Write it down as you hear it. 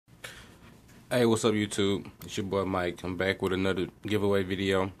Hey, what's up YouTube? It's your boy Mike. I'm back with another giveaway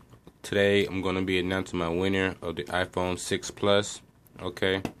video. Today I'm going to be announcing my winner of the iPhone 6 Plus.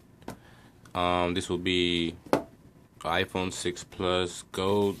 Okay. This will be iPhone 6 Plus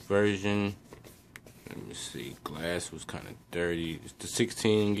gold version. Let me see. Glass was kind of dirty. It's the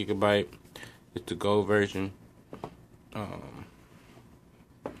 16 gigabyte. It's the gold version.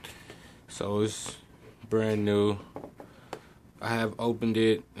 So it's brand new. I have opened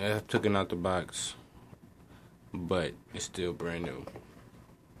it, I have taken out the box, but it's still brand new.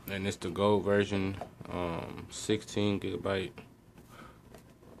 And it's the gold version, 16 gigabyte.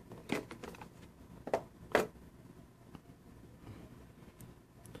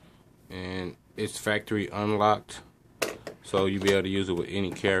 And it's factory unlocked, so you'll be able to use it with any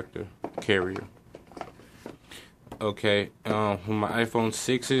carrier. Okay, with my iPhone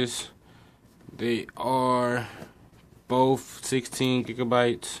 6s, they are both 16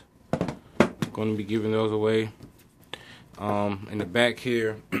 gigabytes. I'm going to be giving those away. In the back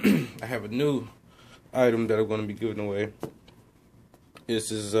here, I have a new item that I'm going to be giving away.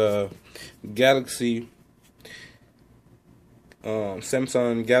 This is Galaxy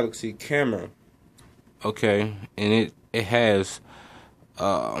Samsung Galaxy camera. Okay, and it has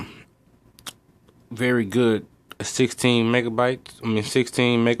very good 16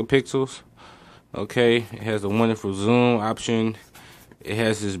 megapixels. Okay, it has a wonderful zoom option. It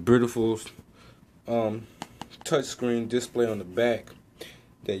has this beautiful touchscreen display on the back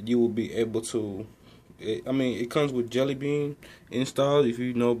that you will be able to. It comes with Jelly Bean installed. If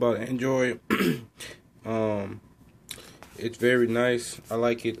you know about Android, it's very nice. I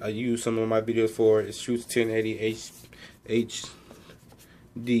like it. I use some of my videos for it. It shoots 1080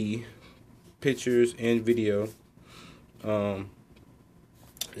 HD pictures and video.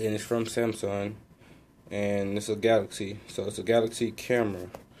 And it's from Samsung, and it's a Galaxy, so it's a Galaxy camera.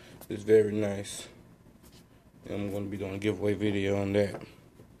 It's very nice, and I'm going to be doing a giveaway video on that.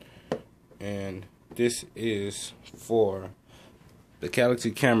 And this is for the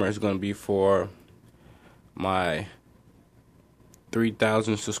Galaxy camera. Is going to be for my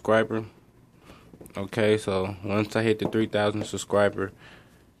 3,000 subscriber. Okay, so once I hit the 3,000 subscriber,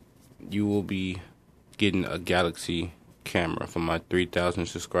 you will be getting a Galaxy camera for my 3,000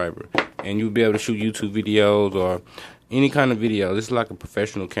 subscriber, and you'll be able to shoot YouTube videos or any kind of video. This is like a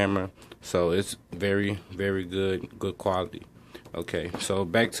professional camera, so it's very good quality. Okay, so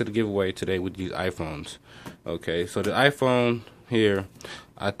back to the giveaway today with these iPhones. Okay, so the iPhone here,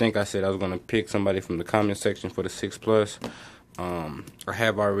 I think I said I was going to pick somebody from the comment section for the 6 Plus. I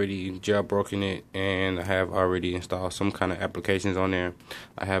have already jailbroken it, and I have already installed some kind of applications on there.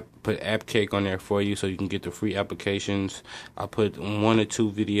 I have put AppCake on there for you so you can get the free applications. I put 1 or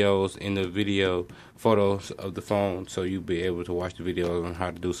 2 videos in the video photos of the phone, so you'll be able to watch the videos on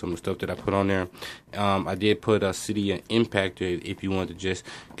how to do some of the stuff that I put on there. I did put a Cydia Impactor if you want to just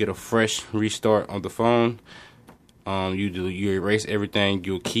get a fresh restart on the phone. You erase everything.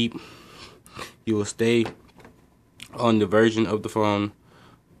 You will stay on the version of the phone,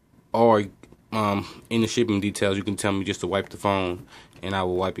 or in the shipping details you can tell me just to wipe the phone and I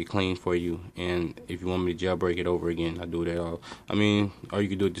will wipe it clean for you. And if you want me to jailbreak it over again, I do that all. Or you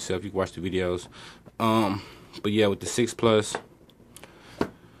can do it yourself. You can watch the videos. But yeah, with the 6 Plus,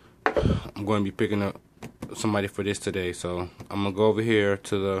 I'm going to be picking up somebody for this today. So I'm going to go over here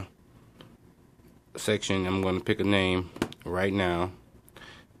to the section. I'm going to pick a name right now,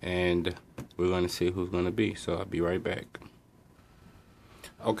 and we're going to see who's going to be. So I'll be right back.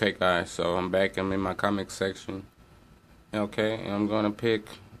 Okay guys, so I'm back. I'm in my comic section. Okay, and I'm going to pick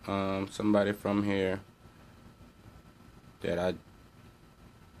somebody from here that I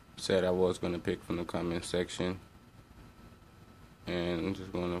said I was going to pick from the comment section. And I'm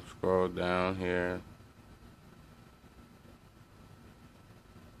just going to scroll down here.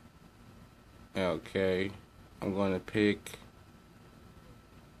 Okay, I'm going to pick,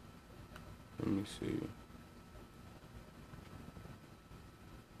 let me see.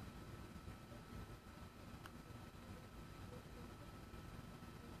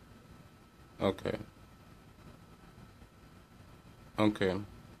 Okay.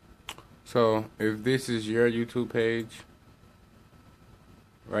 So if this is your YouTube page,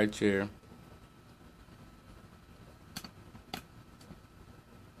 right here,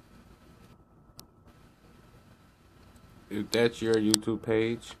 if that's your YouTube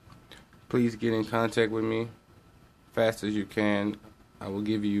page, please get in contact with me fast as you can. I will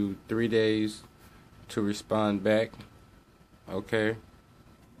give you 3 days to respond back. Okay,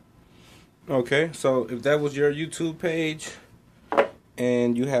 so if that was your YouTube page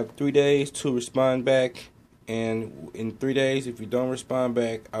and you have 3 days to respond back, And in 3 days, if you don't respond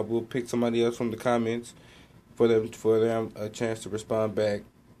back, I will pick somebody else from the comments for them a chance to respond back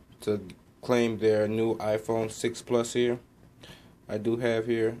to claim their new iPhone 6 Plus here. I do have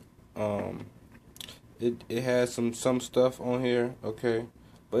here. It has some stuff on here, okay,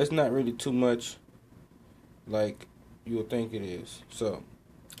 but it's not really too much like you would think it is. So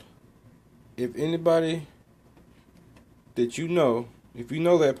if anybody that you know, if you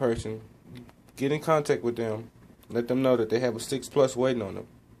know that person, get in contact with them. Let them know that they have a 6 Plus waiting on them.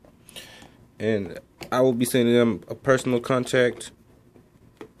 And I will be sending them a personal contact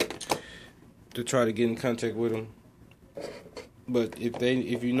to try to get in contact with them. But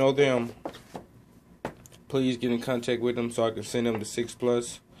if you know them, please get in contact with them so I can send them the 6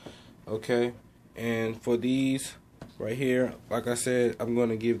 Plus. Okay? And for these right here, like I said, I'm going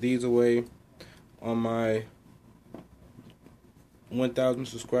to give these away on my 1,000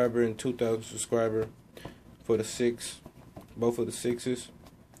 subscriber and 2,000 subscriber for the 6, both of the 6s.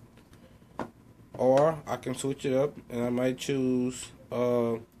 Or I can switch it up and I might choose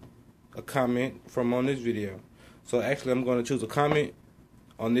a comment from on this video. So actually I'm going to choose a comment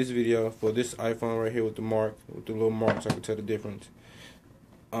on this video for this iPhone right here with the mark, with the little mark so I can tell the difference.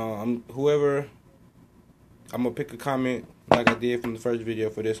 Whoever, I'm going to pick a comment like I did from the first video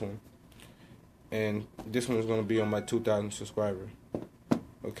for this one. And this one is going to be on my 2,000 subscriber.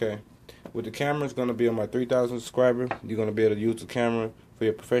 Okay. With the camera, it's going to be on my 3,000 subscriber. You're going to be able to use the camera for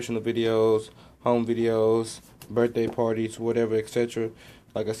your professional videos, home videos, birthday parties, whatever, etc.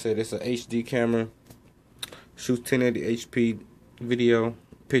 Like I said, it's a HD camera. Shoots 1080 HP video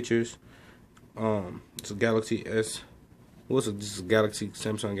pictures. It's a Galaxy S. What's it? This is a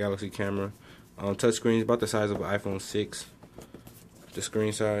Samsung Galaxy camera. Touchscreen, about the size of an iPhone 6. The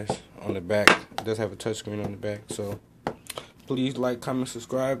screen size on the back. It does have a touchscreen on the back. So please like, comment,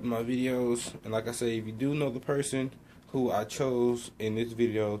 subscribe to my videos. And like I say, if you do know the person who I chose in this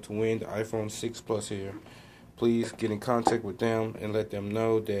video to win the iPhone 6 Plus here, please get in contact with them and let them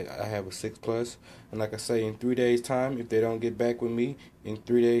know that I have a 6 Plus. And like I say, in 3 days time, if they don't get back with me in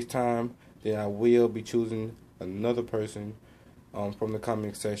 3 days time, then I will be choosing another person from the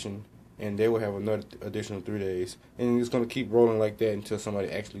comment section, and they will have another additional 3 days. And it's going to keep rolling like that until somebody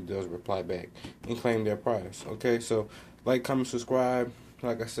actually does reply back and claim their prize. Okay, so like, comment, subscribe.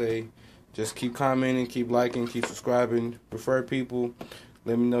 Like I say, just keep commenting, keep liking, keep subscribing, refer people.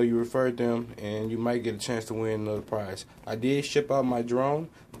 Let me know you referred them, and you might get a chance to win another prize. I did ship out my drone.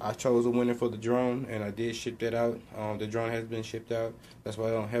 I chose a winner for the drone, and I did ship that out. The drone has been shipped out. That's why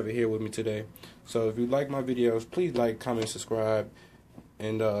I don't have it here with me today. So if you like my videos, please like, comment, subscribe,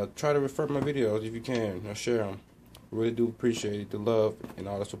 and try to refer my videos if you can, or share them. Really do appreciate the love and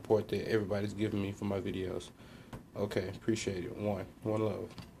all the support that everybody's giving me for my videos. Okay, appreciate it. One love.